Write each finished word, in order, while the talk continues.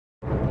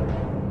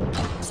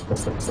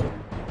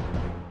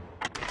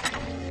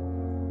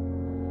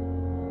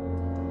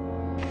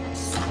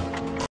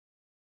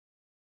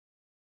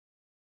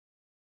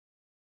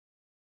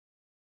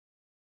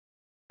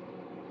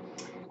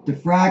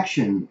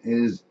Diffraction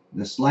is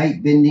the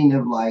slight bending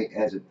of light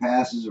as it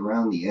passes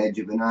around the edge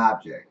of an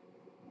object.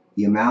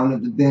 The amount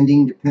of the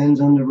bending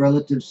depends on the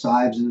relative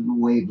size of the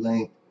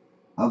wavelength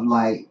of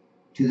light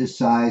to the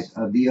size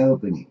of the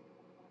opening.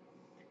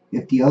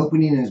 If the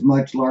opening is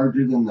much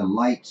larger than the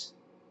light's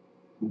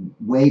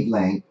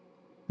wavelength,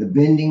 the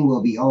bending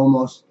will be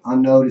almost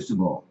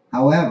unnoticeable.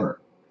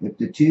 However, if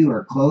the two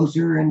are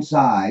closer in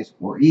size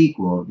or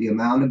equal, the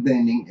amount of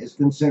bending is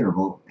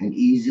considerable and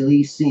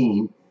easily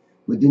seen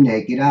with the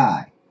naked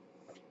eye.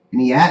 In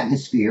the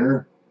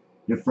atmosphere,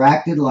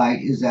 diffracted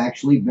light is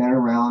actually bent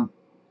around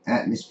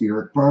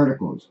atmospheric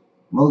particles.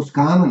 Most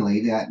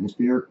commonly, the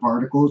atmospheric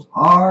particles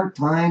are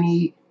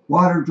tiny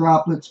water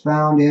droplets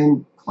found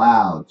in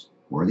clouds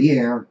or the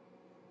air.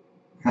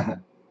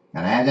 Gotta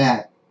add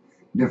that.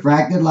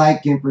 Diffracted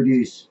light can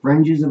produce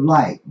fringes of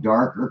light,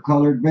 dark or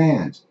colored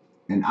bands.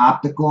 An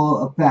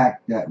optical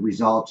effect that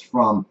results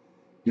from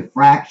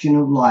diffraction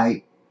of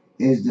light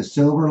is the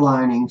silver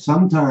lining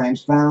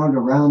sometimes found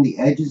around the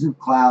edges of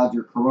clouds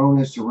or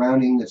coronas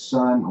surrounding the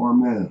sun or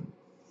moon.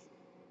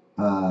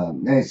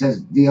 And it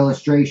says the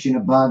illustration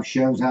above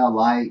shows how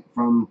light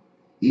from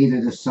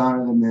either the sun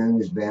or the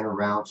moon is bent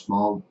around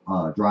small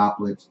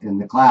droplets in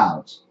the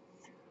clouds.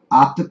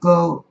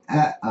 Optical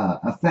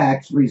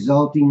effects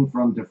resulting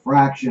from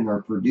diffraction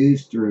are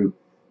produced through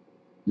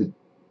the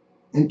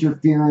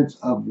interference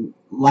of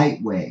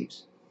light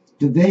waves.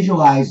 To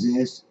visualize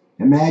this,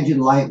 imagine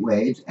light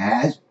waves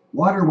as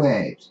water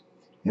waves.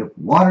 If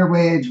water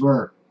waves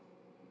were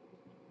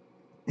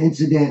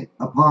incident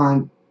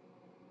upon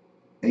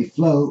a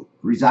float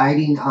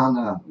residing on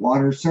the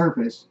water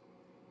surface,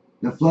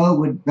 the float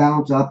would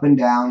bounce up and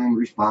down in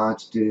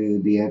response to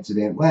the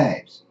incident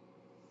waves,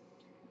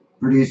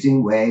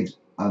 producing waves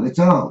of its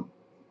own.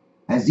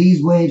 As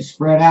these waves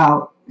spread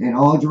out in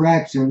all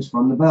directions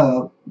from the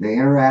boat, they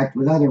interact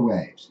with other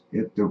waves.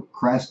 If the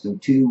crest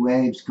of two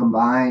waves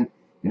combine,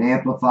 an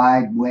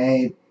amplified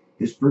wave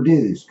is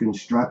produced,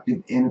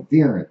 constructive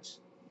interference.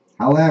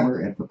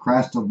 However, if the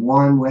crest of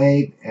one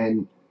wave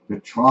and the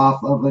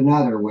trough of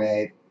another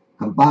wave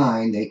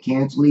combine, they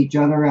cancel each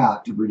other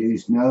out to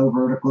produce no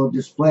vertical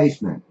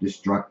displacement,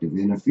 destructive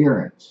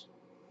interference.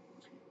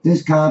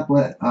 This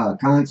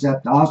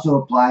concept also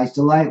applies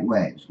to light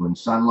waves. When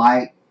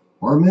sunlight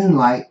or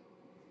moonlight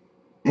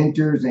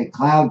enters a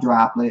cloud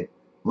droplet,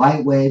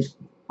 light waves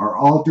are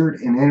altered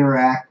and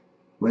interact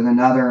with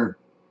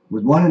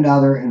one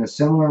another in a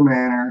similar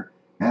manner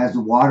as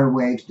the water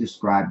waves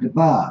described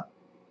above.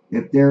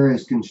 If there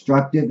is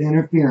constructive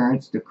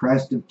interference, the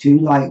crest of two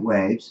light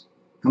waves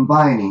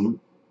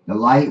combining, the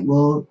light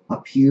will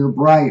appear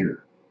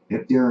brighter.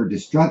 If there are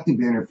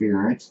destructive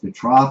interference, the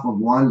trough of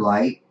one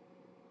light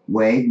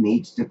wave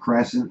meets the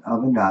crescent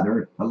of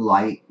another, the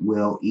light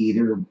will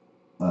either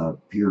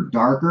appear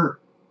darker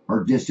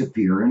or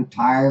disappear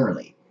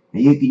entirely.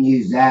 And you can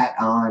use that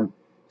on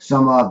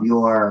some of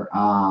your,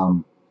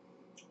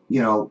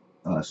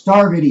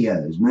 star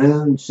videos,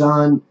 moon,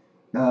 sun.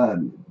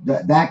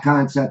 That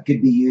concept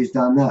could be used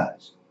on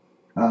those.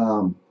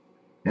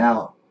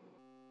 Now,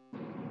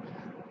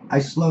 I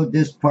slowed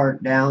this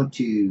part down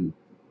to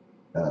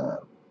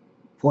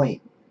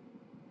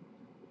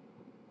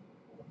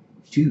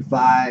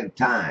 0.25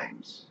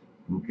 times.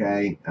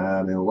 Okay,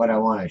 and what I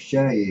want to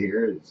show you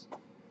here is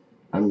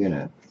I'm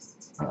gonna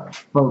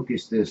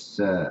focus this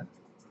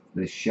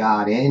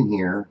shot in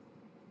here,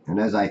 and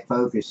as I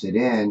focus it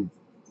in,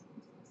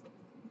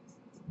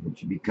 it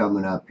should be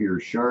coming up here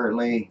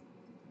shortly.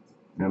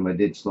 I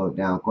did slow it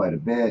down quite a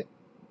bit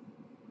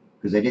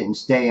because I didn't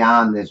stay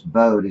on this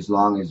boat as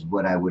long as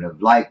what I would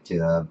have liked to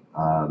have,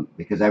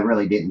 because I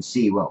really didn't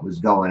see what was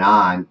going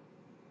on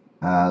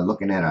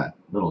looking at a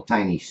little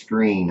tiny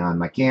screen on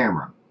my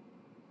camera.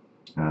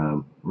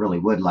 Really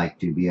would like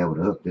to be able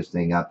to hook this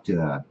thing up to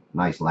a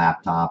nice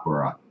laptop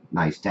or a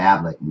nice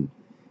tablet and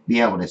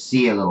be able to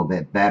see a little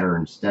bit better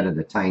instead of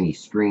the tiny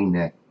screen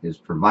that is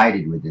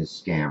provided with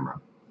this camera.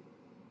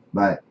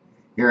 But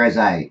here, as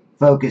I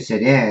focus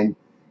it in,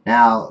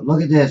 now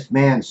look at this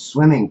man's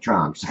swimming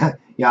trunks.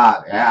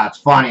 yeah, it's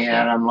funny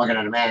that I'm looking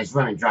at a man's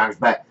swimming trunks,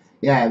 but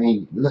yeah, I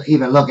mean,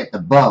 even look at the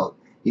boat.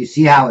 You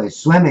see how his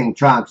swimming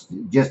trunks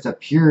just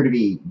appear to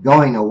be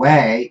going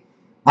away,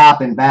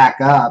 popping back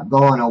up,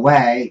 going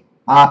away,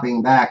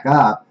 popping back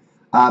up.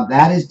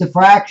 That is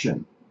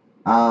diffraction.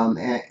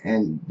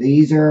 And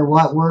these are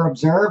what we're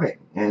observing.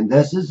 And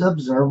this is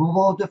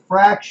observable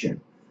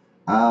diffraction.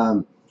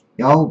 I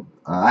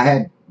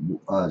had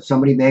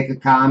somebody make a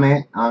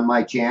comment on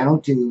my channel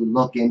to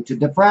look into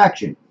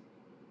diffraction.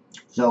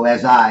 So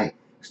as I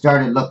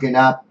started looking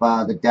up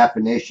the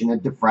definition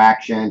of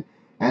diffraction,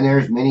 and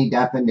there's many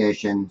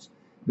definitions,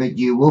 but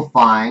you will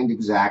find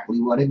exactly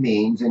what it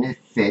means, and it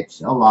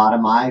fits a lot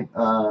of my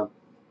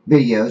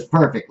videos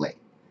perfectly.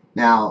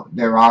 Now,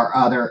 there are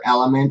other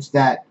elements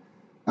that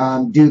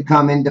do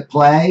come into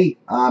play,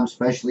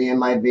 especially in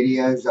my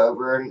videos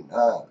over in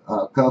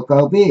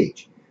Cocoa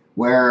Beach,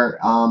 where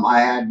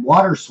I had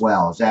water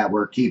swells that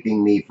were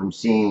keeping me from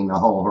seeing the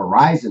whole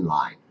horizon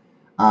line.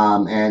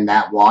 And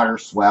that water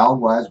swell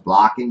was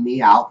blocking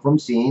me out from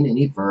seeing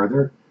any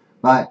further.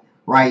 But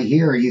right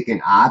here, you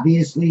can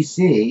obviously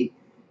see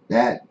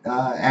that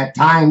at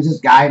times this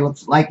guy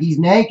looks like he's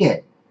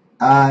naked.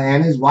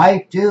 And his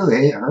wife, too.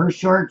 Her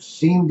shorts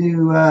seem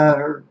to,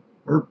 her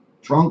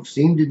trunk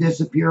seemed to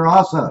disappear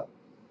also.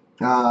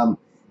 Um,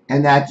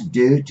 and that's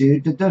due to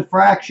the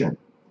diffraction.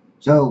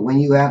 So when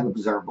you have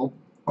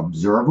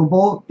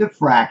observable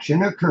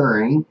diffraction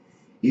occurring,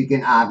 you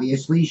can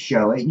obviously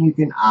show it and you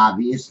can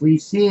obviously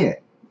see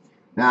it.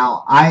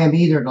 Now, I am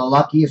either the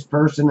luckiest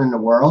person in the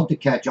world to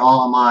catch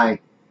all of my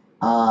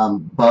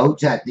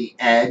boats at the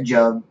edge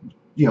of,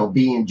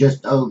 being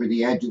just over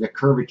the edge of the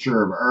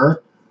curvature of Earth,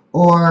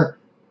 or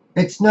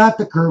it's not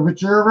the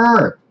curvature of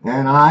Earth.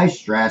 And I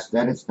stress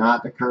that it's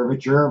not the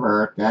curvature of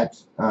Earth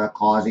that's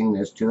causing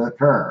this to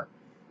occur.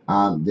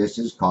 This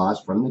is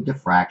caused from the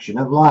diffraction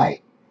of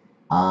light.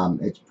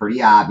 It's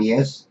pretty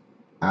obvious,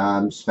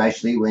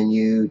 especially when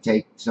you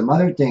take some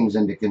other things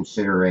into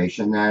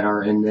consideration that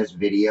are in this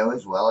video,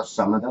 as well as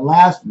some of the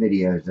last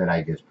videos that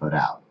I just put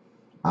out.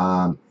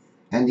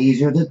 And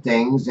these are the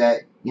things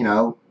that,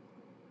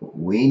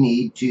 we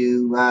need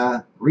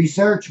to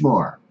research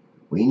more.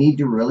 We need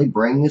to really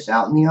bring this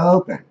out in the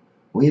open.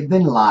 We have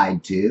been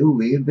lied to.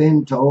 We have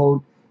been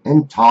told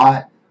and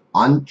taught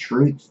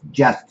untruth's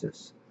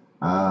justice.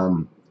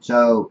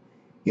 So,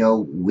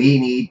 we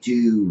need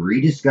to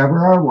rediscover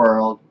our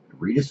world,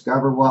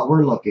 rediscover what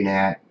we're looking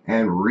at,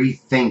 and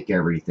rethink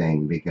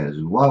everything,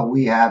 because what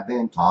we have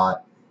been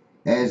taught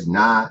is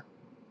not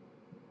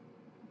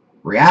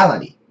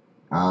reality.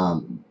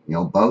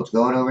 Boats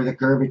going over the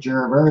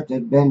curvature of Earth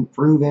have been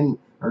proven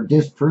or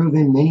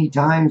disproven many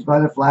times by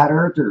the flat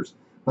earthers,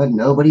 but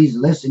nobody's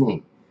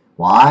listening.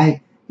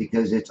 Why?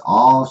 Because it's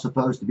all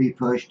supposed to be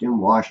pushed and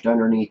washed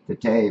underneath the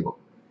table.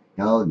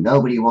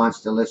 Nobody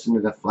wants to listen to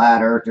the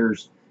flat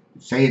earthers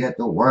say that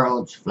the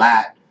world's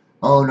flat.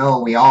 Oh no,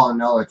 we all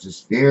know it's a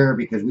sphere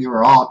because we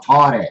were all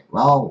taught it.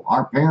 Well,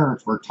 our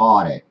parents were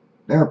taught it.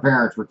 Their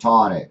parents were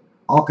taught it.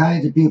 All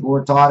kinds of people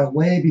were taught it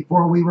way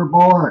before we were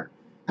born.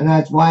 And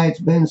that's why it's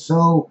been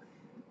so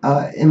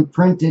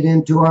imprinted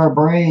into our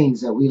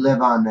brains that we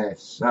live on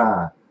this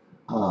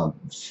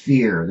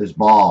sphere, this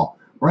ball.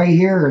 Right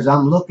here, as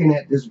I'm looking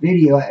at this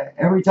video,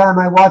 every time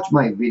I watch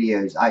my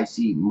videos, I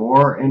see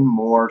more and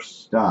more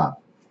stuff.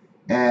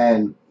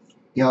 And,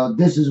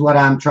 this is what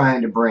I'm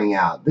trying to bring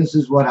out. This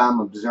is what I'm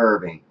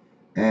observing.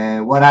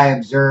 And what I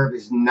observe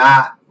is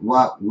not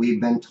what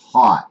we've been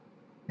taught.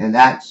 And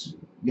that's,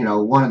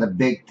 one of the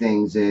big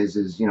things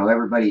is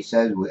everybody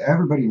says,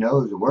 everybody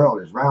knows the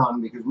world is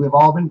round because we've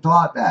all been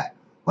taught that.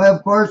 Well,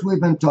 of course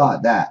we've been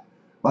taught that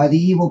by the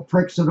evil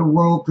pricks of the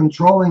world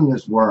controlling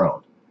this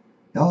world.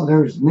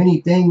 There's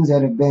many things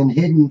that have been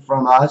hidden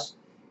from us,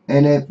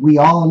 and if we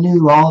all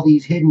knew all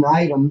these hidden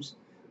items,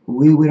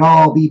 we would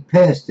all be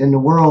pissed and the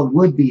world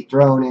would be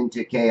thrown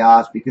into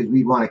chaos because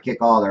we'd want to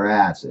kick all their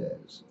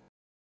asses.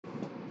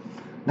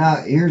 Now,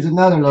 here's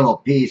another little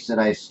piece that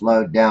I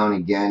slowed down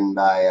again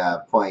by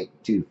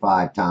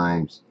 0.25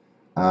 times.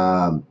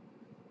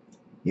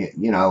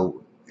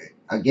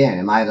 Again,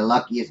 am I the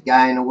luckiest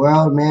guy in the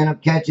world? Man, I'm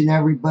catching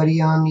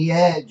everybody on the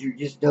edge or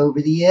just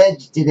over the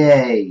edge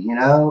today,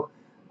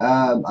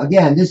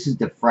 Again, this is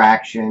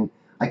diffraction.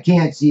 I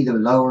can't see the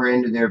lower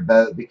end of their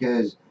boat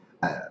because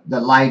the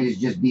light is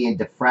just being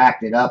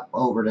diffracted up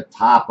over the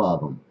top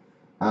of them.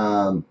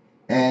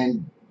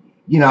 And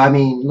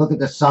look at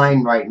the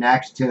sign right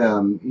next to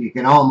them. You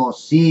can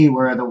almost see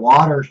where the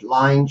water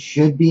line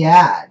should be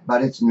at,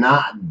 but it's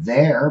not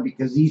there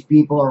because these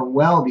people are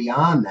well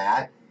beyond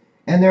that,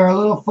 and they're a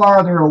little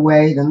farther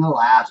away than the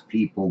last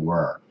people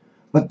were.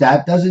 But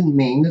that doesn't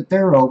mean that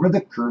they're over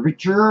the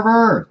curvature of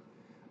Earth.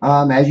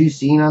 As you've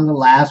seen on the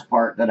last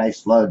part that I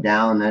slowed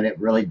down, that it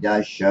really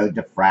does show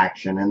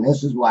diffraction, and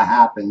this is what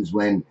happens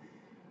when,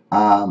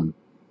 an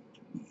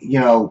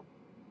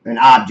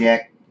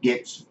object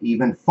gets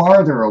even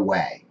farther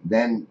away,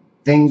 then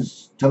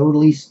things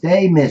totally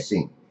stay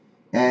missing.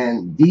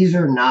 And these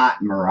are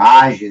not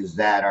mirages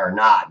that are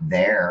not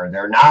there.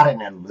 They're not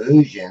an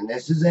illusion.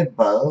 This is a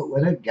boat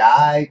with a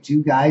guy,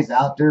 two guys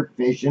out there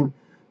fishing,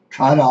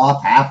 cut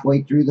off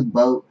halfway through the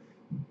boat,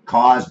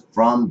 caused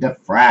from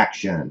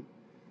diffraction.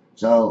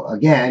 So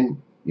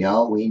again,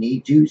 we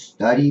need to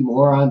study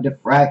more on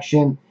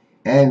diffraction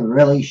and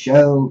really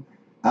show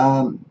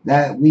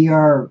that we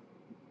are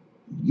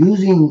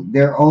using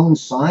their own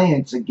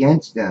science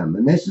against them.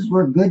 And this is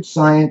where good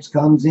science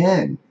comes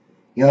in.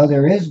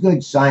 There is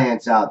good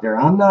science out there.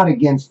 I'm not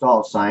against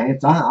all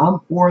science.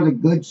 I'm for the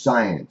good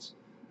science.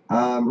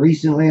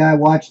 Recently, I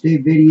watched a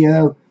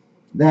video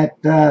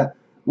that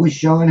was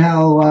showing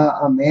how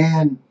a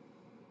man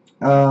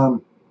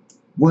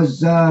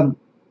was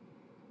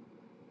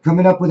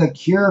coming up with a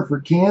cure for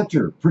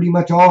cancer, pretty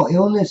much all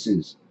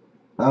illnesses.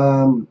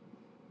 And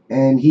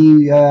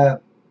he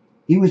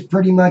was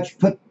pretty much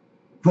put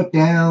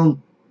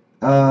down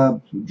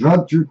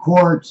drugged through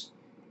courts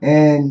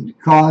and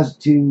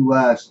caused to,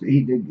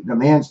 the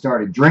man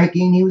started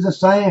drinking. He was a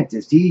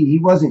scientist. He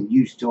wasn't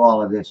used to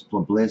all of this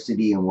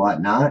publicity and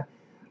whatnot.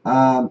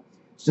 Um,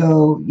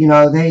 so, you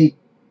know, the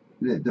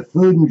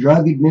Food and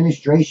Drug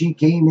Administration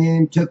came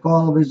in, took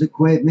all of his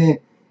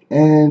equipment,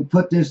 and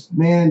put this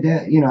man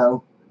down, you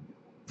know,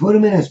 put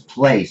him in his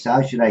place.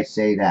 How should I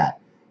say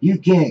that? You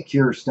can't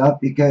cure stuff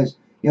because,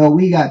 you know,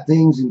 we got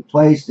things in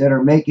place that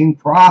are making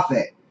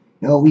profit.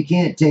 You know, we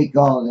can't take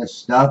all of this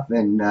stuff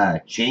and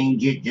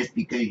change it just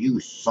because you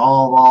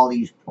solve all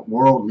these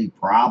worldly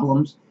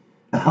problems.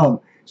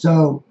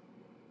 So,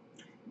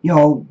 you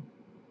know,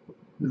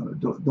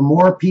 the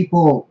more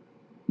people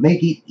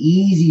make it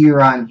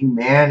easier on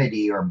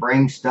humanity or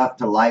bring stuff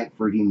to light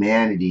for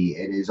humanity,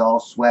 it is all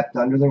swept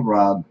under the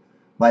rug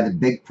by the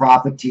big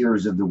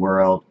profiteers of the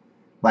world,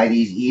 by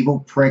these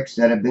evil pricks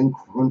that have been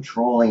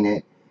controlling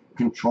it,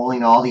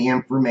 controlling all the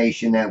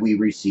information that we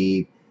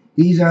receive.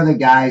 These are the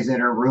guys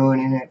that are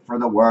ruining it for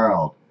the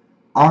world.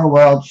 Our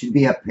world should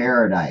be a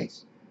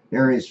paradise.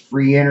 There is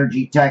free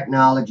energy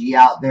technology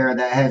out there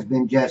that has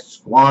been just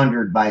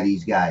squandered by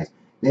these guys.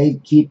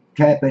 They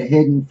kept it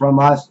hidden from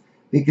us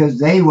because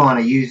they want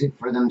to use it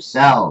for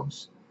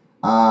themselves.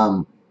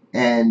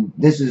 And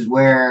this is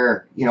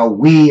where, you know,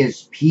 we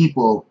as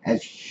people,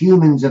 as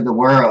humans of the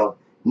world,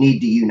 need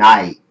to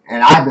unite.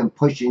 And I've been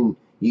pushing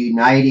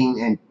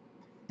uniting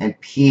and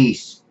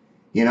peace.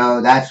 You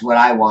know, that's what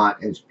I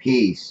want is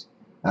peace,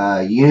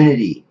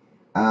 unity.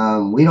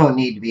 We don't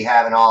need to be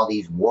having all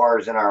these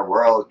wars in our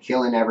world,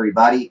 killing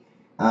everybody.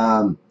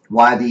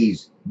 Why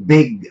these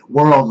big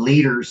world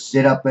leaders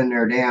sit up in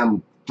their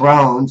damn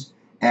thrones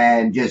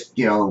and just,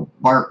 you know,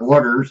 bark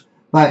orders.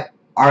 But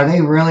are they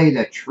really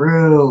the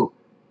true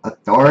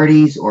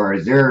authorities, or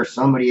is there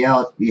somebody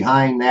else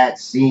behind that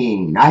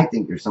scene? I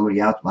think there's somebody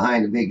else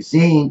behind the big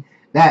scene,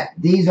 that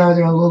these are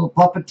their little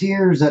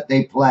puppeteers that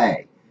they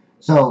play.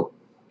 So,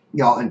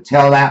 you know,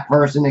 until that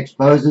person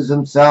exposes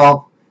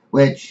himself,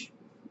 which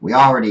we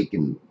already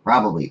can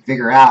probably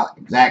figure out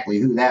exactly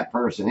who that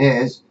person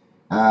is,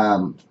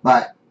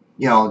 but,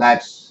 you know,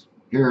 that's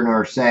here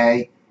nor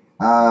say.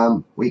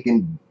 We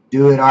can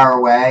do it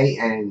our way,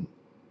 and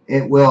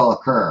it will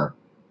occur.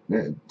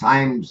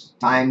 Time's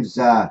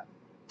a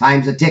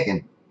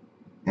ticking,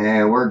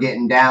 and we're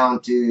getting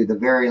down to the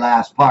very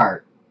last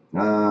part.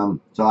 So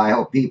I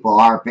hope people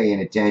are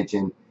paying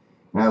attention,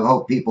 and I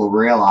hope people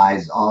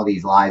realize all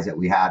these lies that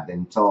we have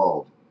been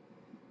told.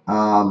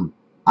 I'm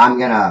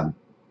gonna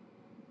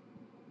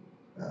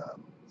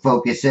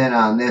focus in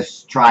on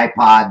this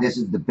tripod. This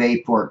is the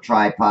Bayport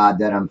tripod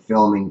that I'm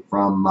filming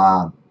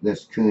from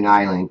this Coon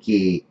Island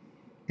key,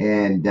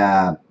 and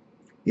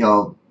you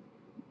know,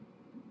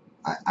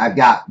 I've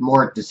got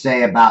more to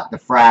say about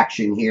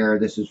diffraction here.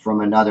 This is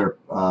from another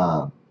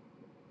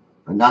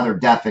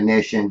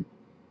definition,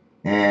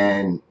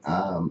 and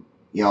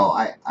you know,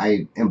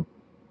 I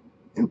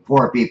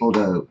implore people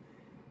to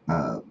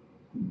uh,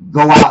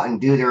 go out and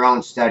do their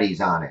own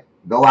studies on it.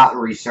 Go out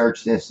and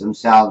research this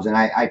themselves, and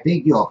I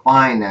think you'll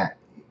find that,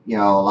 you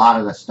know, a lot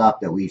of the stuff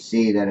that we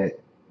see that have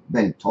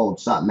been told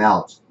something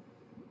else,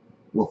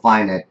 we'll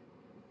find that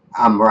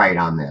I'm right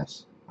on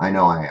this. I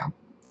know I am.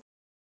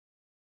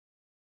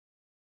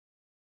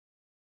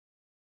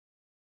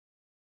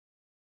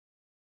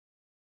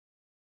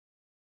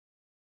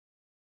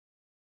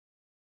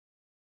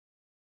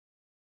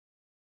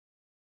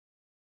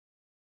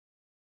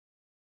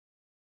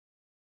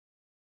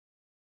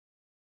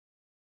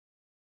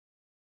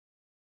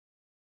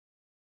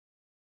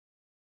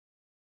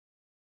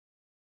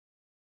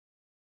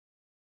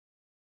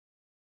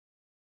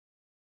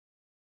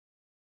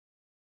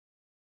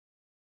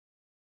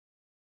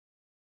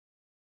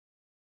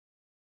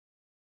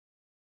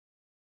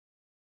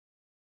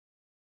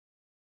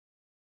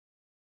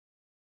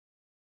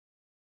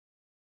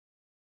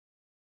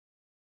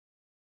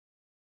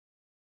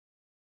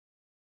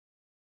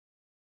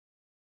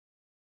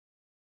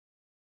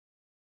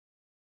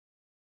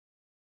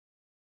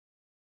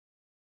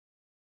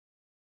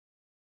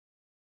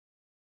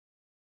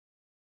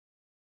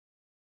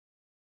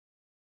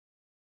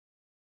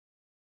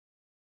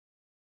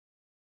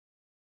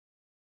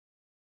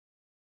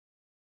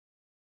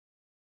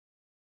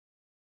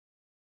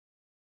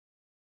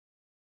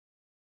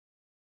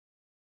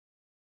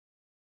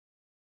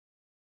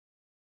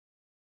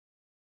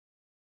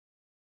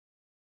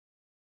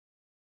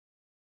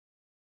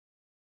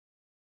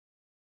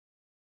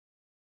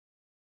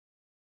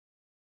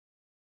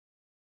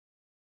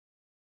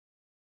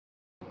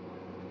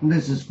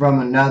 This is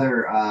from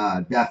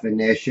another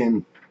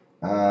definition,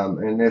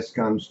 and this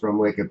comes from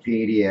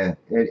Wikipedia.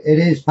 It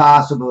is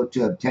possible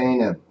to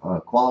obtain a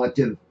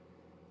qualitative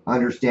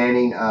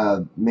understanding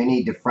of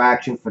many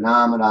diffraction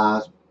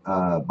phenomena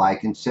by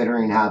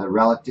considering how the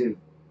relative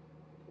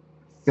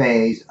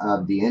phase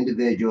of the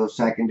individual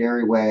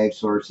secondary wave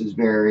sources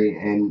vary,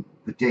 in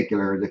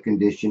particular the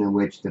condition in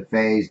which the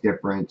phase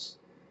difference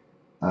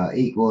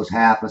equals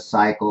half a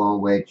cycle,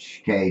 in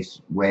which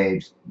case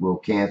waves will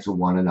cancel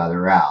one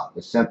another out.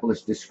 The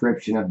simplest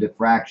description of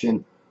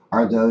diffraction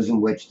are those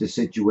in which the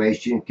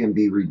situation can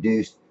be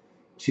reduced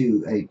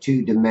to a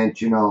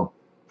two-dimensional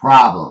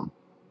problem.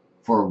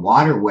 For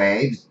water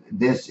waves,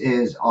 this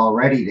is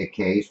already the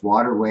case.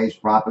 Water waves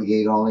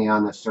propagate only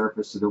on the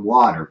surface of the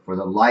water. For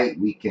the light,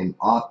 we can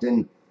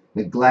often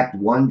neglect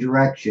one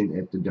direction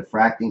if the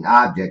diffracting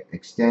object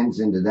extends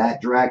into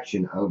that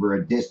direction over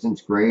a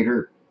distance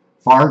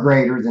far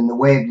greater than the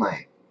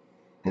wavelength.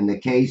 In the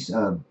case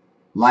of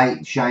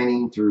light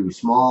shining through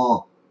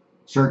small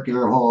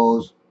circular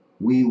holes,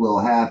 we will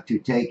have to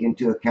take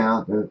into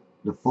account the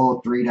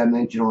full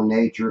three-dimensional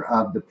nature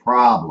of the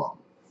problem.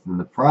 And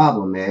the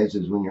problem is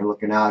when you're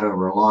looking out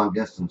over a long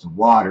distance of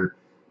water,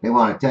 they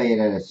want to tell you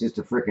that it's just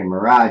a freaking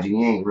mirage and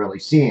you ain't really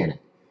seeing it.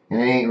 And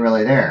it ain't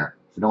really there.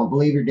 So don't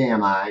believe your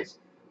damn eyes.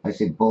 I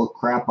say bull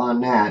crap on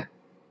that.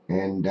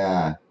 And,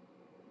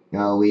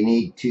 we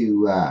need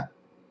to,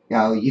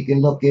 you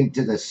can look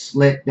into the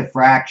slit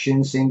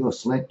diffraction, single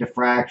slit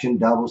diffraction,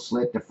 double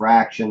slit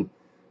diffraction,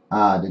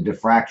 the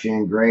diffraction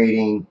and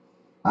grating.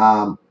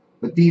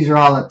 But these are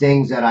all the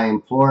things that I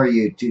implore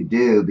you to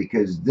do,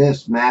 because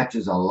this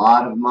matches a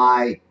lot of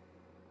my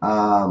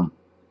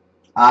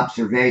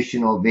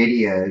observational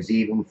videos,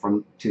 even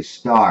to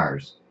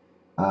stars.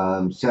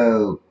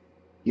 So,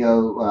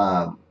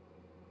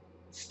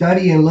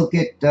 study and look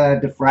at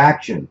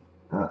diffraction.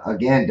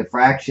 Again,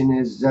 diffraction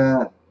is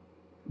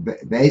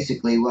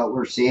basically what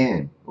we're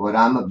seeing, what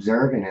I'm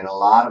observing in a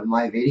lot of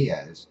my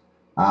videos.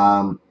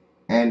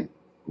 And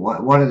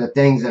one of the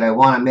things that I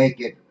want to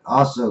make it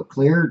also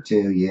clear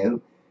to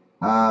you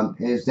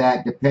is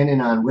that depending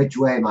on which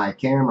way my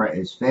camera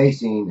is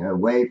facing,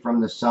 away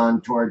from the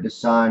sun, toward the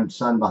sun,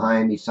 sun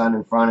behind me, sun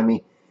in front of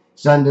me,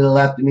 sun to the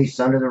left of me,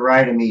 sun to the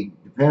right of me,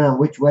 depending on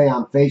which way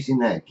I'm facing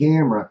that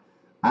camera,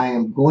 I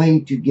am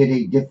going to get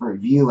a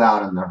different view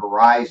out on the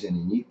horizon.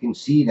 And you can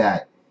see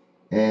that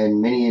in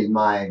many of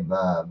my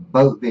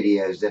boat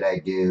videos that I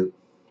do,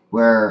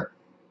 where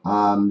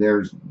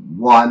there's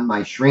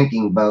my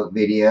shrinking boat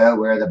video,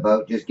 where the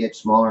boat just gets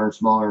smaller and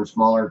smaller and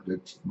smaller,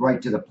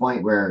 right to the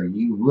point where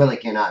you really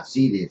cannot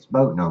see this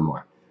boat no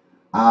more.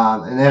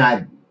 And then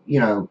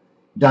I've,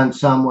 done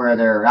some where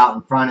they're out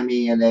in front of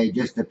me and they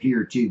just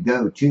appear to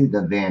go to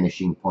the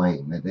vanishing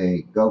point.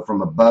 They go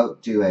from a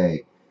boat to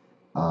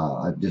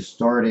a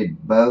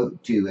distorted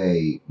boat to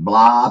a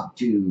blob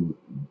to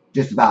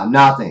just about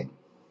nothing.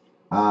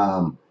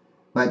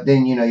 But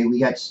then, we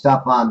got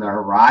stuff on the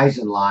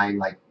horizon line,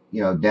 like,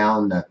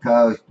 down the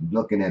coast,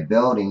 looking at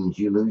buildings,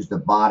 you lose the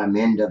bottom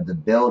end of the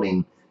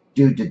building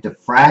due to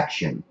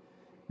diffraction.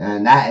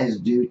 And that is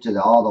due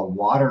to all the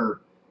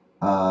water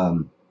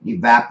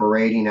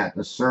evaporating at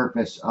the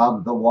surface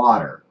of the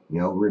water.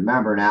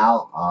 Remember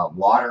now,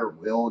 water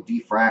will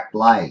diffract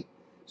light.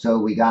 So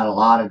we got a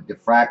lot of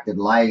diffracted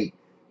light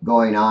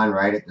going on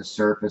right at the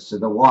surface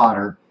of the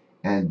water.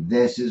 And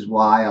this is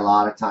why a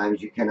lot of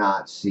times you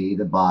cannot see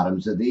the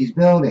bottoms of these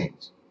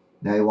buildings.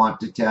 They want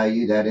to tell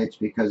you that it's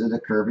because of the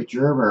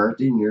curvature of Earth,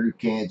 and you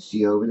can't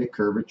see over the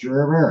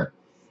curvature of Earth.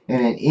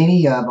 And in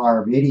any of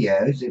our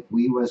videos, if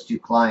we was to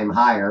climb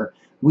higher,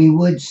 we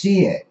would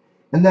see it.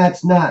 And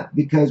that's not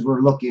because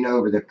we're looking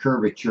over the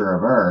curvature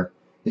of Earth.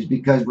 It's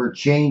because we're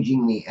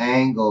changing the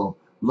angle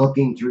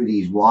looking through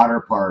these water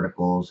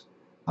particles,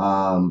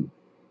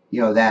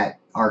 that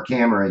our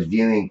camera is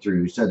viewing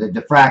through. So the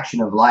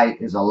diffraction of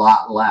light is a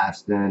lot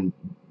less than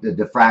the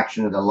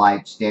diffraction of the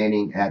light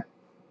standing at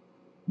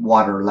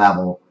water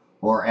level,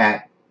 or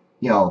at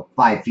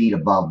 5 feet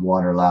above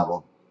water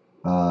level.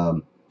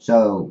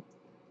 So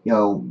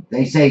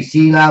they say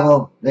sea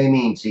level, they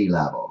mean sea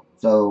level.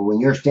 So when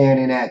you're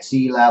standing at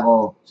sea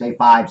level, say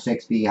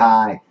 5-6 feet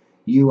high,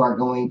 you are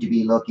going to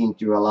be looking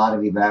through a lot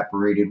of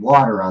evaporated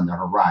water on the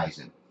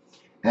horizon.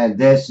 And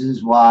this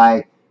is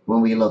why when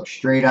we look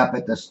straight up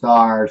at the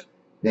stars,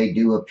 they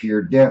do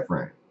appear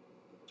different.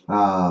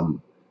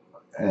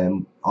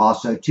 And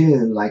also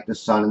too, like the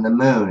sun and the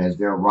moon, as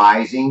they're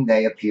rising,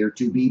 they appear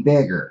to be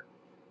bigger.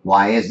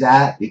 Why is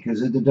that?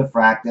 Because of the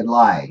diffracted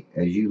light.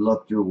 As you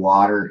look through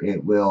water,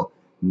 it will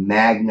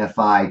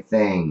magnify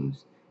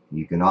things.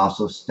 You can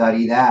also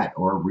study that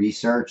or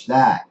research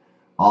that.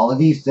 All of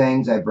these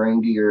things I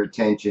bring to your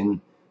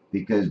attention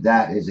because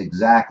that is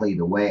exactly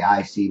the way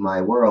I see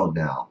my world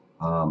now.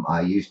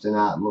 I used to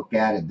not look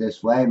at it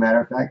this way. Matter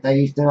of fact, I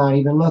used to not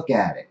even look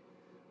at it.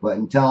 But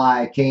until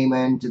I came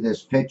into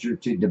this picture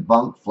to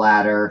debunk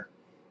flat Earth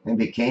and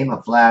became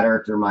a flat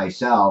earther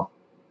myself,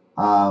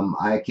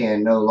 I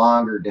can no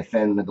longer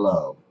defend the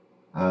globe.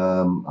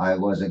 I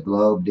was a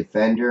globe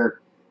defender,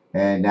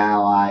 and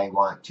now I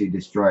want to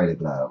destroy the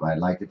globe. I'd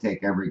like to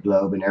take every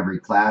globe in every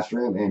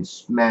classroom and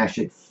smash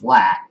it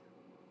flat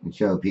and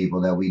show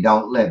people that we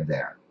don't live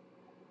there.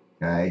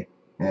 Okay?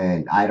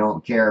 And I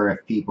don't care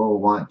if people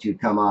want to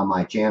come on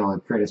my channel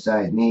and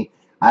criticize me.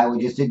 I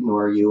would just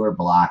ignore you or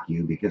block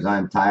you, because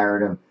I'm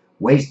tired of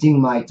wasting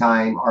my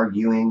time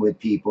arguing with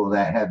people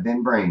that have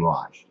been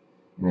brainwashed.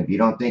 And if you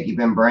don't think you've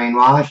been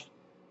brainwashed,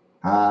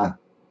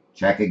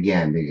 check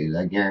again, because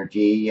I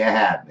guarantee you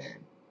have been.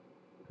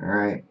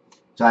 Alright.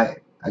 So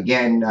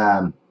again,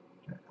 I'm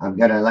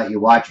going to let you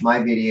watch my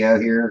video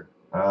here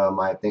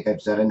I think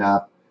I've said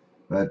enough,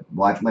 but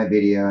watch my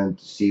video and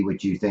see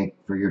what you think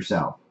for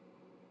yourself.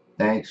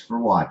 Thanks for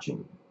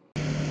watching.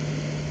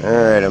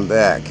 Alright, I'm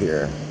back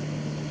here.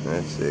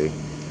 Let's see.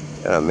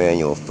 Got a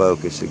manual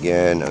focus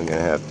again. I'm going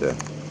to have to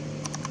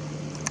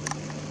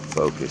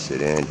focus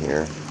it in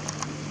here.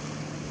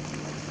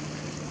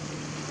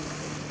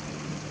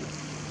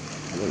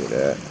 Look at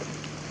that.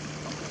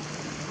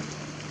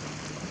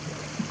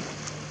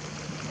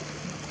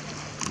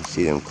 You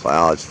see them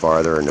clouds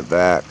farther in the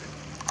back.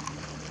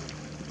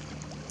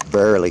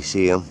 Barely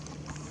see them.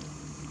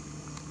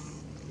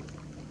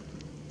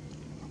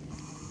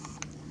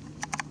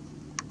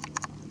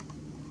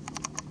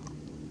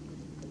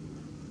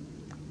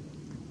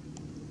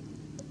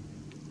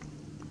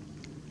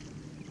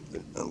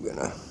 I'm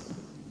gonna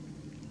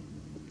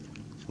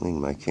swing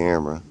my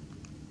camera.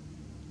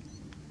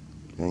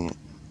 Dang it.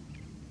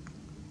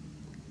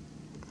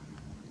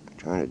 I'm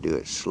trying to do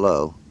it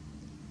slow.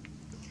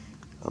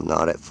 I'm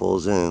not at full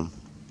zoom.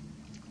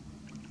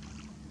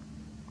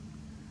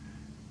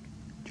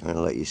 Trying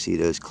to let you see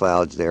those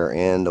clouds there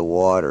and the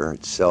water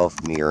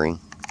itself mirroring.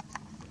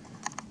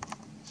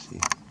 Let's see.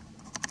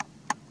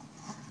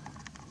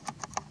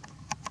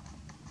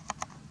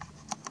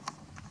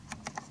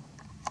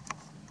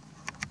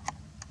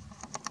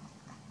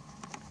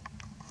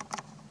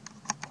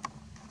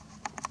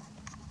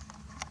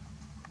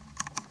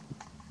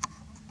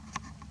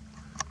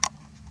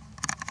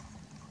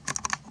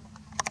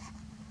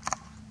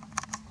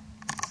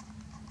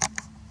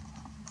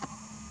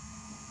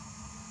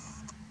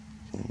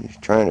 I'm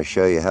just trying to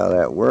show you how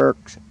that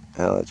works,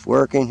 how it's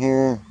working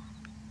here.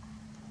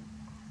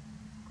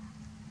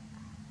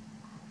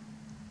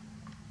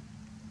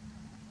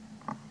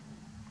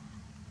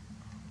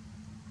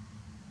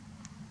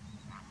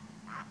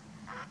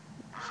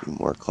 See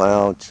more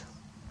clouds.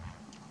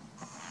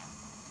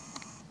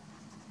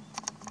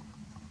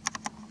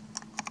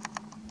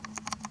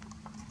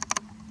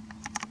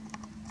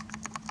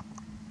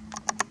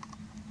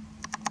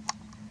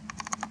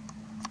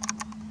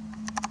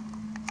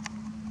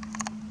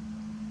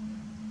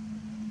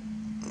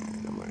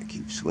 And I'm going to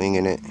keep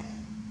swinging it.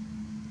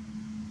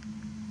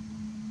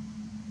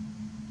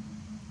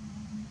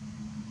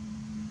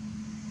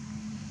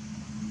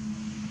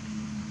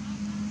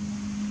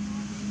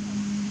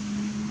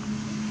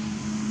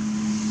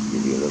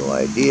 Give you a little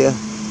idea.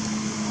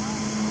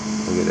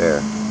 Look at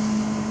there.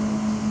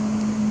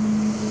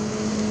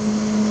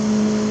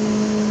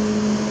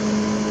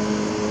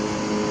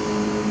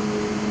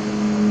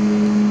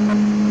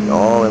 And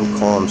all them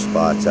calm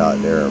spots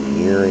out there are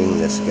mirroring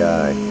the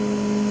sky.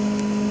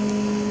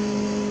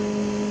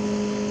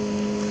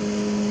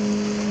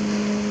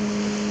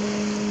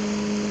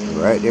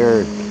 Right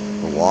there,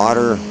 the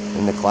water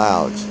and the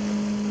clouds.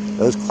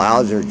 Those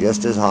clouds are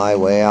just as high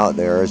way out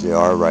there as they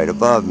are right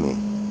above me.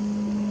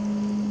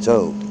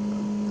 So,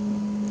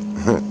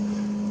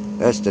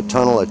 that's the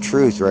tunnel of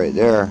truth right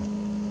there.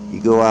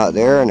 You go out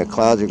there and the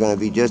clouds are going to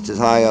be just as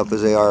high up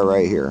as they are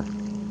right here.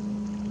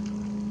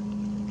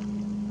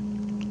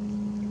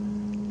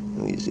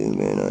 Let me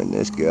zoom in on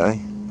this guy.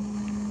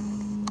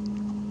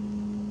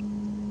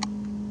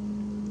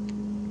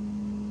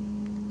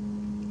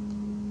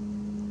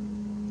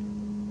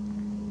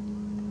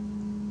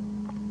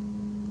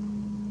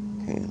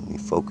 Okay, let me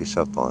focus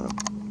up on him.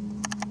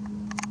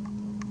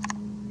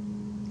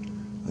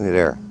 Look at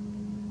there.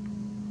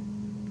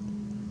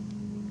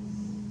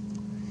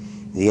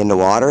 Is he in the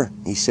water?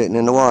 He's sitting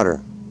in the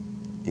water.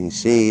 You can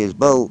see his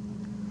boat.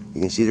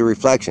 You can see the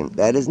reflection.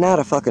 That is not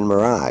a fucking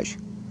mirage.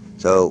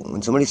 So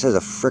when somebody says a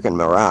frickin'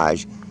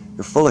 mirage,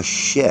 you're full of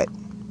shit.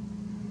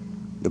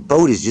 The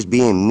boat is just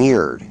being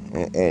mirrored,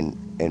 and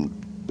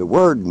the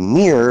word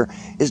mirror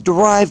is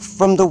derived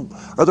from the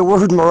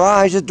word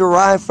mirage is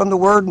derived from the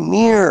word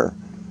mirror.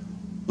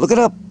 Look it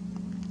up.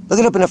 Look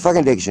it up in a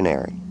fucking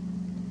dictionary.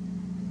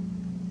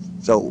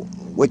 So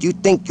what you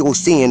think you'll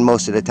see in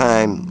most of the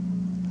time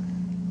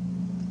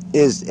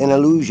is an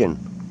illusion.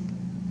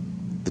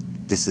 But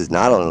this is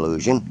not an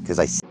illusion, because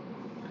I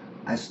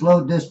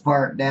slowed this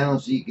part down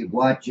so you could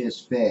watch this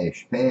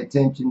fish. Pay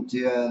attention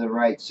to the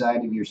right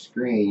side of your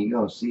screen. You're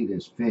going to see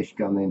this fish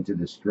come into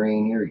the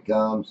screen. Here he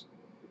comes.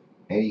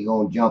 And he's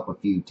going to jump a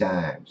few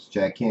times.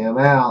 Check him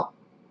out.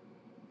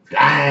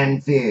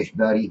 Flying fish,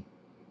 buddy.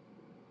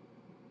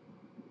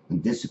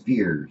 And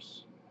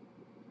disappears.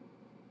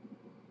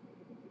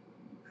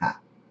 Ha.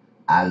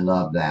 I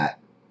love that.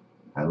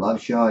 I love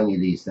showing you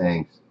these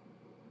things.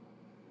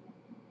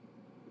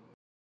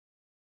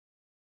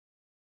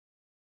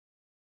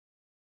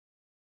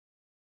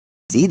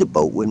 See the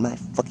boat with my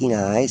fucking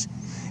eyes,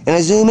 and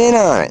I zoom in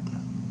on it.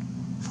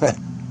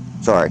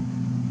 Sorry,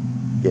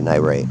 getting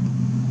irate.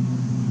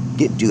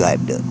 Getting too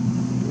hyped up.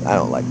 I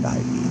don't like the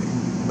hype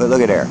either. But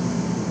look at there.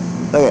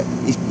 Look at,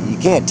 you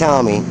can't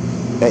tell me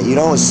that you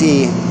don't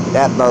see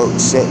that boat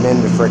sitting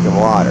in the freaking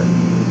water.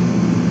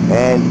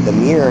 And the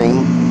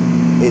mirroring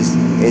is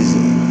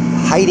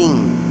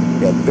hiding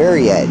the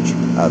very edge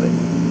of it.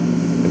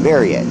 The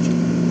very edge.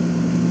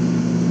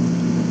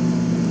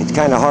 It's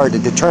kind of hard to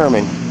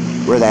determine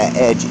where that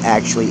edge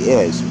actually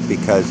is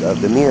because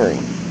of the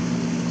mirroring.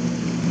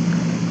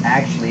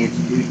 Actually, it's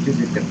due to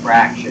the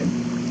diffraction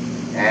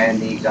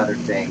and these other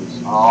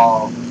things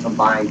all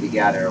combined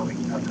together, which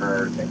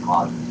occurs that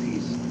causes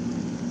these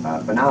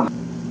phenomena.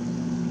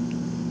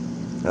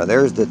 Now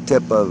there's the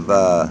tip of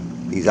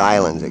these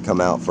islands that come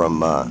out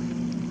from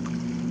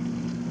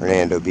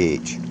Hernando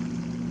Beach.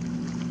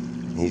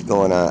 He's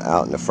going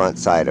out in the front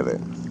side of it.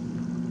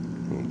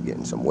 He's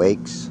getting some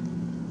wakes.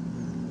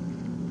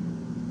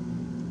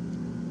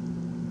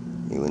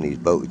 And when these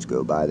boats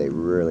go by, they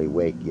really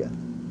wake you.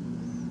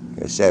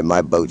 Like I said,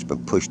 my boat's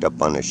been pushed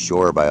up on the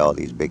shore by all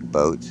these big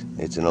boats.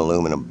 It's an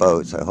aluminum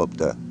boat, so I hope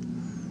to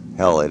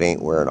hell it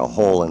ain't wearing a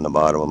hole in the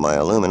bottom of my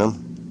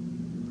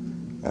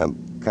aluminum.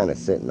 I'm kind of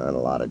sitting on a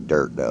lot of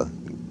dirt though.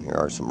 There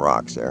are some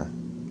rocks there.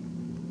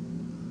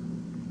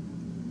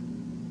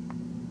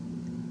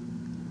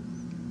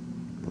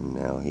 And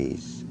now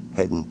he's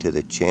heading to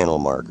the channel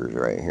markers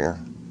right here.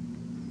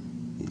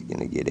 He's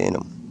gonna get in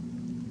them.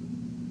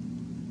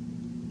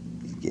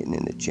 He's getting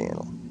in the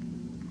channel.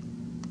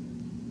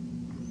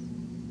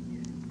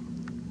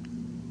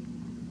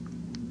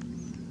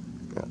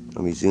 Now,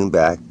 let me zoom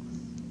back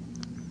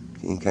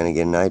so you can kind of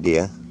get an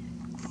idea.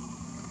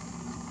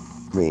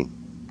 I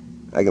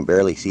mean, I can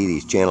barely see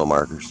these channel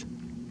markers.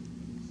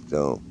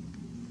 So,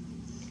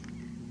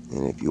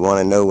 and if you want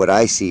to know what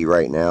I see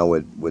right now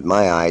with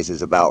my eyes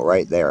is about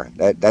right there.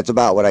 That's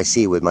about what I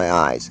see with my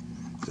eyes.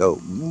 So,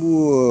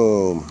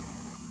 whoa,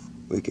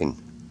 we can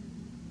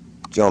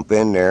jump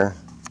in there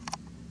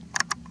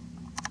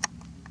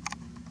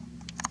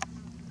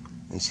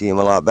and see them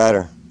a lot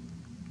better.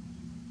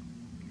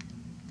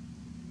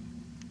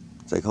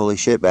 It's like, holy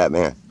shit,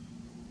 Batman.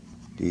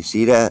 Do you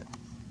see that?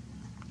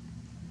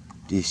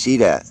 Do you see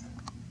that?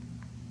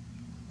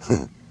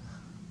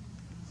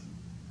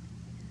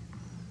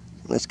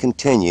 Let's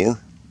continue.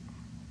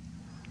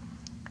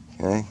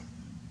 Okay.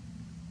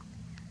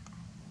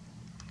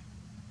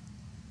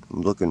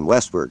 I'm looking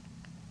westward.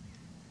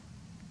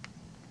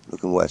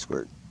 Looking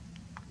westward.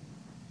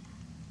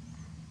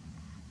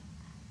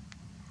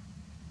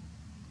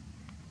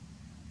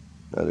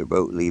 Another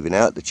boat leaving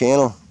out the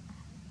channel.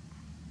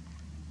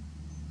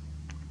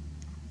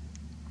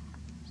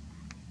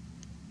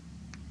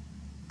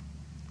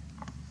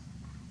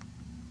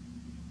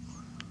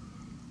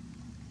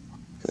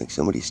 Looks like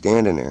somebody's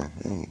standing there.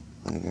 Hey,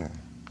 look at there.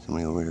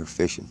 Somebody over there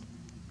fishing.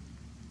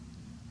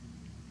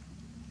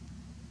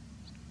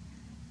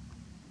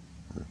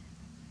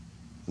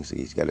 Looks like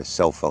he's got a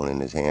cell phone in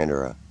his hand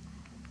or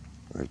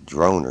a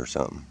drone or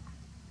something.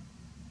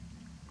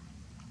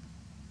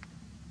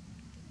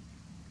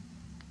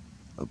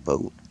 A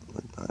boat.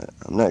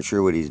 I'm not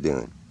sure what he's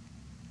doing.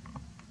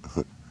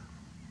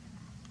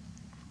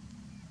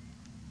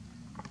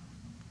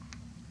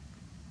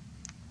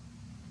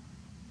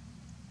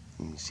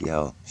 You can see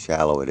how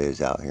shallow it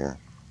is out here.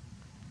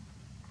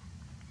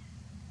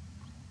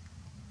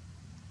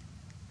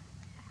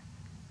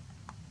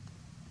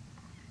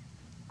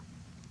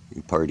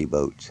 You party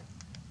boats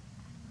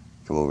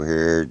come over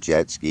here,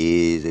 jet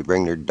skis, they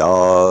bring their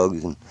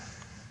dogs and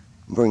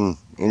bring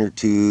inner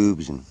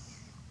tubes and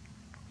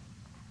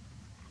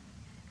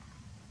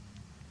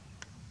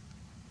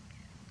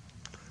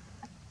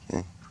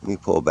okay, let me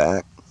pull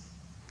back.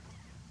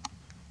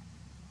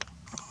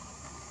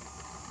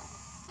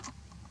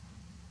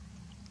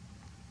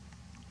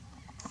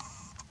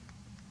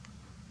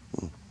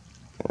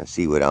 Kind of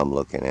see what I'm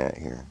looking at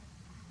here.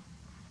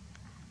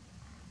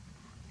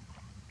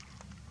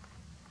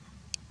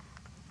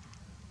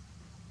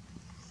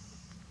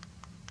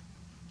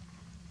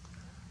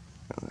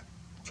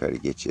 Try to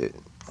get you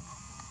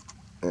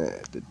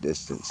at the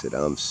distance that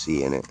I'm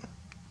seeing it.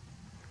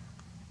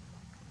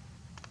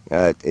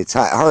 It's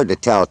hard to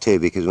tell too,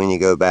 because when you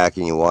go back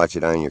and you watch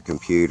it on your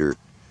computer,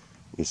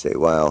 you say,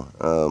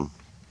 wow,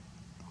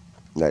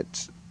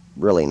 that's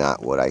really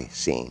not what I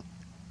seen.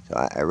 So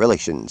I really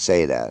shouldn't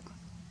say that.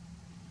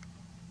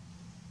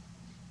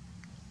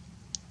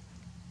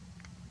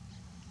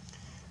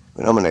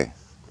 But I'm going to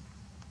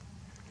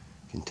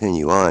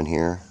continue on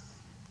here.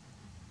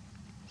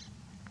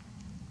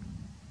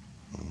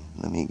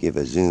 Let me give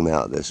a zoom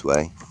out this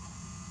way.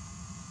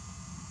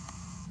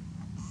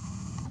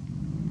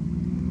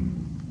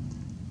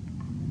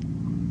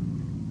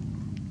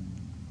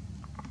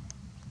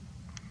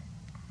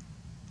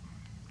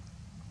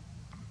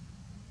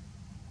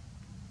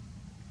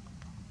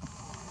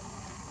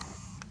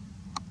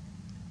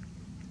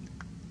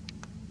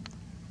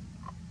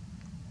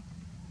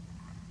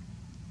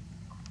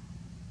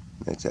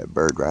 That's that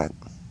bird rack.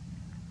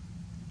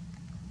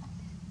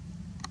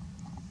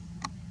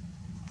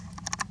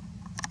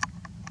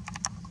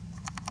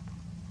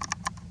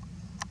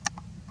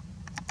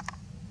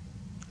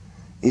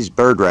 These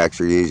bird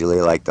racks are usually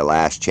like the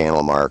last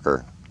channel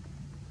marker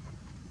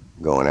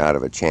going out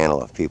of a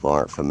channel if people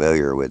aren't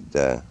familiar with,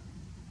 you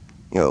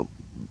know,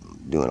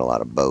 doing a lot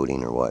of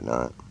boating or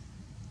whatnot.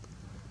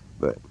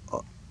 But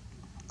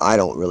I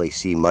don't really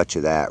see much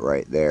of that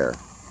right there.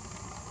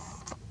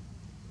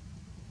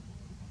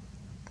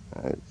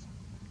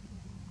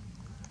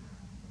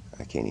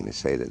 can't even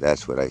say that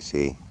that's what I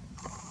see.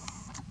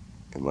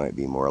 It might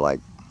be more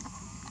like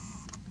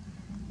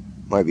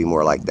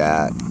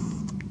that.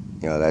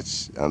 You know,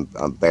 that's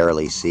I'm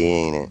barely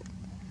seeing it.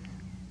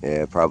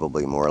 Yeah,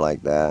 probably more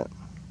like that.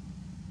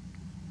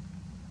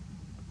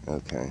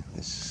 Okay,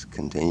 let's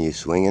continue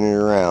swinging it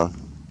around.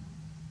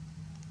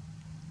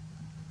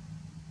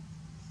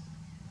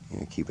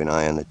 Yeah, keep an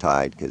eye on the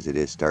tide because it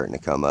is starting to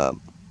come up.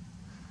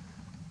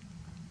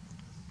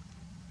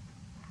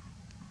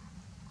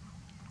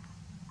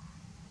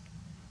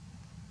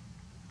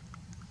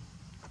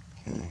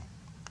 Okay.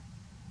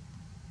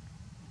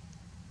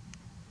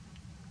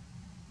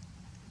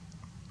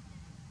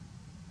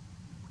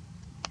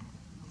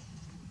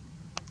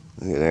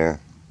 Look at there.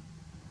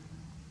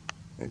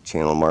 That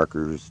channel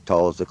marker is as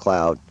tall as the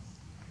cloud.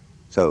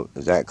 So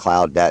is that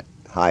cloud that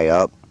high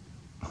up?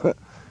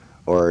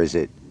 Or is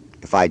it,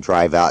 if I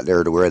drive out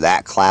there to where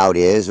that cloud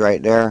is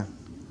right there?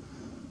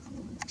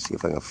 See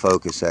if I can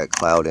focus that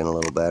cloud in a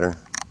little better.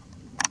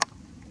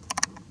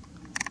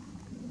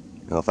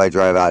 Now if I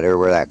drive out there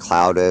where that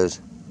cloud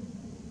is,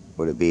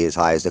 would it be as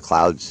high as the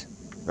clouds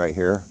right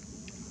here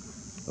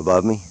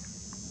above me?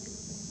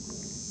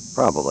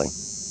 Probably.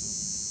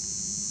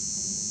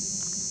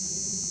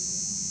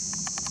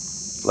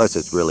 Unless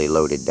it's really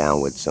loaded down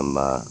with some,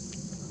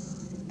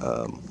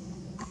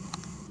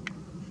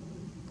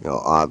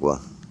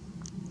 agua,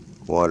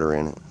 water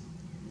in it.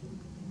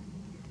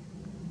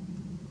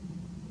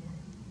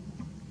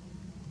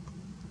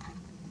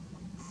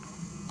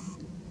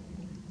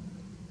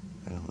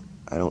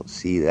 I don't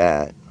see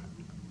that.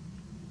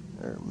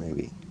 Or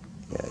maybe,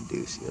 yeah, I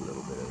do see a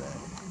little bit of that.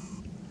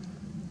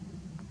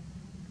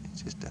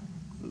 It's just a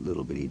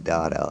little bitty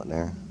dot out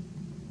there.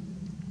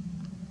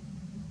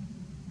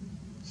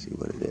 Let's see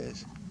what it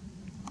is.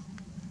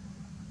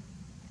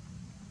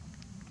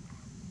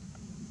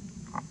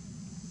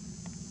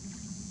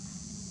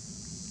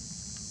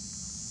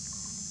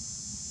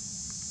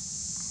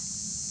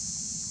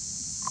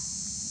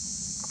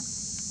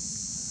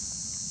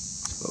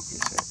 Let's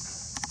focus it.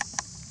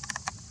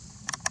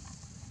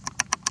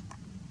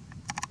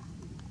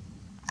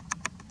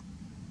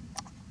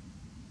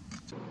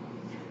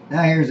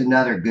 Now here's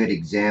another good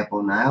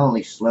example. Now I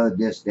only slowed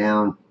this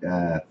down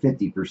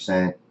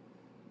 50%,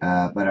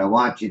 but I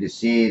want you to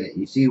see that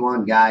you see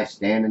one guy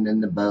standing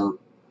in the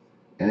boat,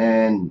 and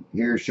then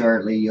here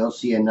shortly you'll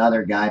see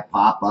another guy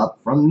pop up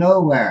from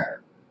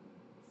nowhere.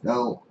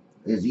 So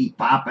is he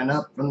popping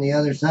up from the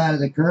other side of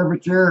the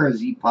curvature, or is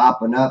he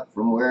popping up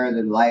from where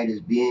the light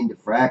is being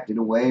diffracted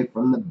away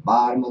from the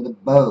bottom of the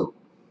boat?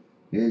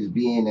 It is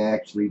being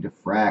actually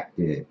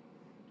diffracted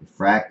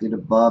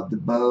above the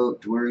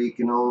boat to where you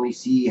can only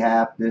see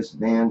half this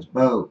man's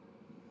boat.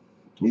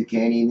 You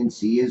can't even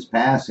see his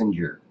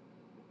passenger.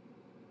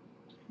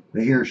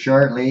 But here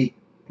shortly,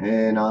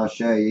 and I'll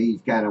show you,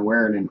 he's kind of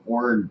wearing an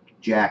orange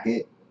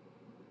jacket.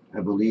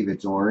 I believe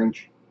it's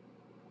orange.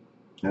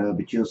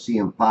 But you'll see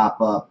him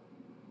pop up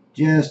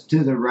just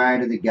to the right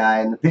of the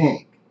guy in the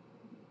pink.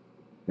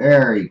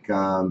 There he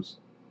comes.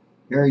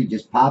 There he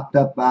just popped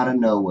up out of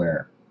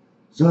nowhere.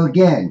 So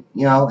again,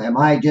 am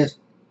I just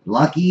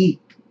lucky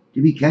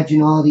to be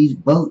catching all these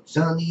boats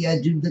on the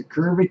edge of the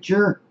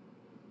curvature?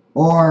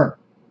 Or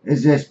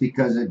is this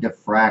because of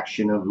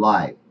diffraction of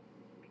light?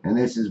 And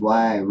this is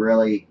why I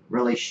really,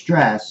 really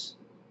stress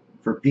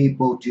for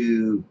people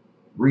to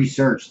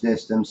research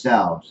this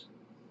themselves.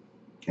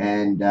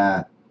 And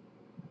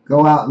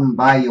go out and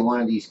buy you one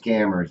of these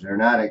cameras. They're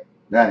not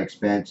that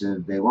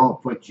expensive. They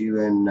won't put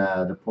you in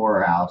the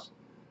poorhouse.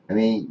 I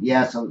mean,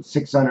 yes,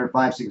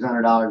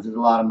 $600 is a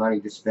lot of money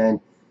to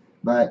spend,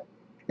 but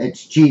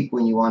it's cheap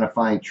when you want to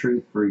find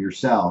truth for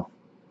yourself.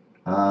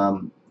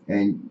 And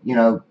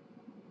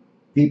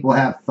people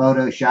have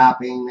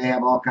photoshopping. They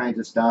have all kinds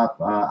of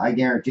stuff. I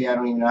guarantee I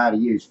don't even know how to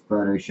use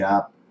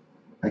Photoshop.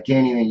 I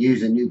can't even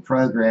use a new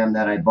program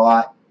that I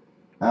bought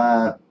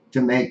to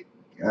make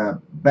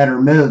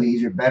better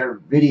movies or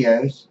better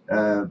videos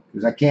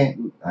because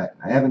I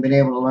haven't been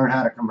able to learn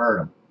how to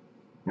convert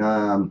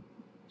them.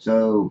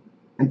 So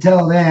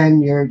until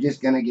then, you're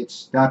just going to get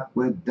stuck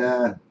with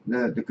the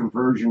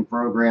conversion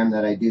program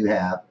that I do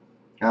have,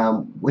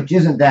 which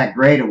isn't that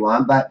great a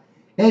one, but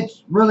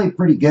it's really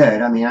pretty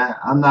good. I mean,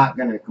 I'm not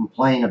going to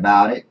complain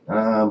about it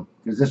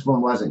because this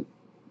one wasn't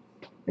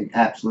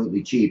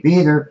absolutely cheap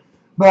either.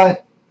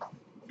 But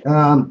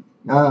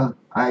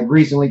I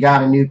recently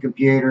got a new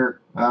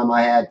computer.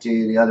 I had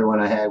to. The other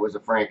one I had was a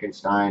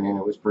Frankenstein, and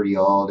it was pretty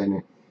old,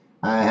 and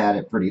I had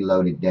it pretty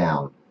loaded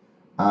down.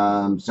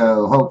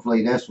 So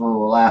hopefully this one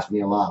will last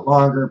me a lot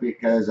longer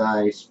because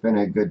I spent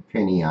a good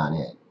penny on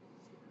it.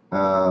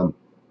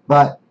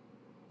 But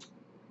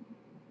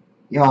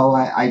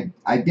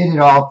I did it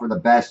all for the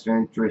best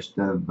interest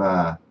of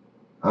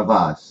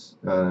us,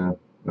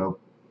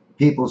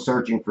 people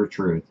searching for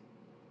truth.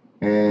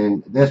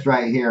 And this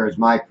right here is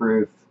my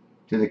proof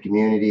to the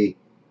community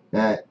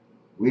that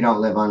we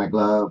don't live on a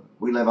globe.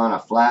 We live on a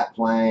flat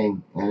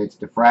plane, and it's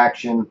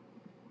diffraction,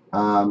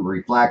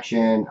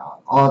 reflection,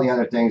 all the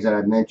other things that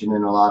I've mentioned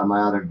in a lot of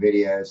my other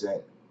videos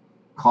that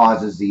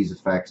causes these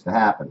effects to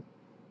happen.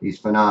 these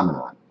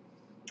phenomenon.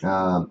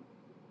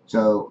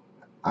 So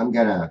I'm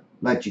gonna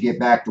let you get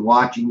back to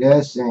watching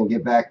this and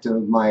get back to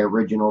my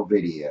original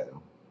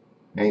video.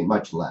 Ain't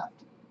much left.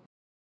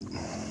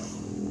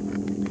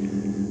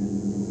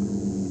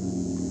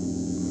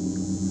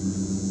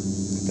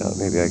 Thought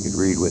maybe I could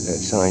read what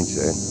that sign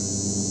said.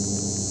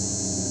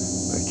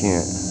 I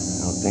can't.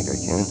 I don't think I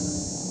can.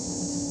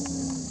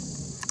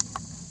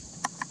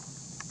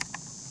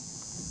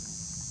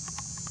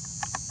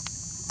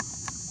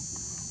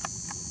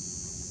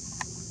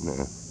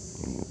 No.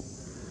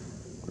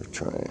 We're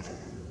trying.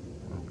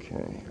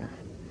 Okay.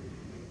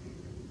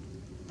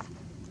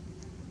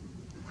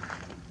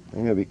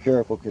 I'm gonna be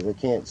careful because I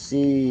can't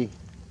see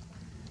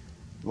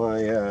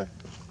my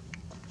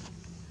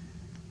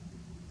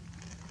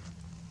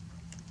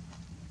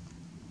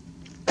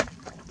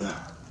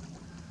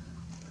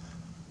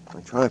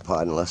my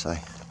tripod my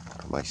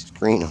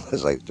screen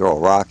unless I throw a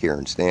rock here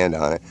and stand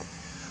on it.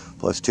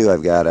 Plus two,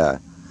 I've got the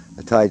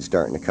tide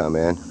starting to come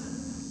in.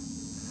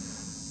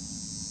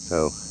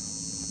 So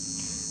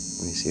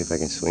let me see if I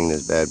can swing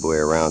this bad boy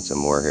around some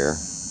more here.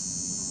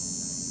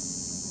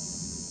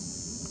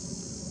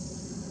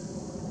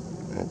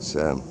 Let's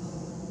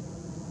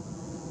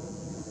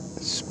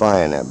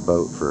spying that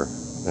boat for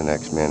the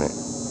next minute.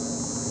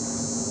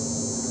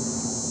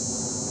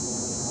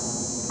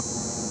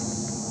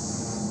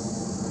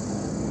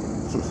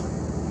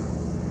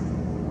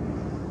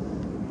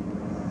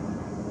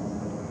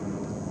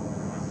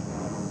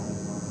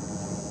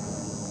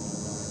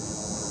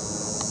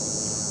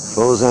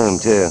 Full zoom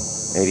too,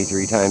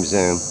 83 times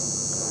zoom.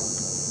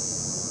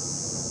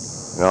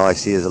 And all I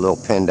see is a little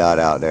pin dot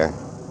out there.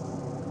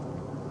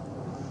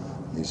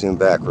 Let me zoom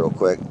back real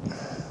quick.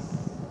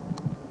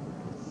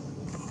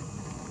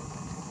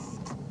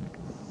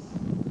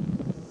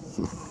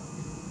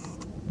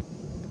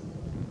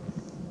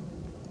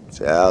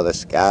 So the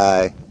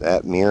sky,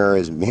 that mirror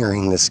is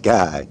mirroring the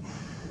sky.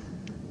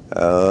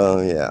 Oh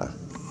yeah.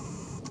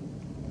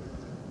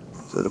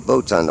 So the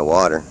boat's on the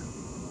water.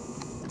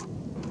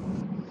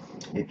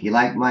 If you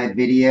like my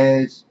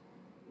videos,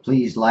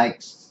 please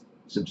like,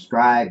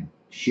 subscribe,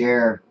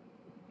 share,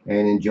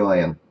 and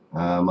enjoy them.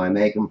 I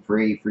make them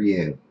free for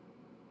you.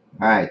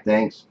 Alright,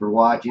 thanks for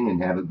watching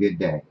and have a good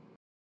day.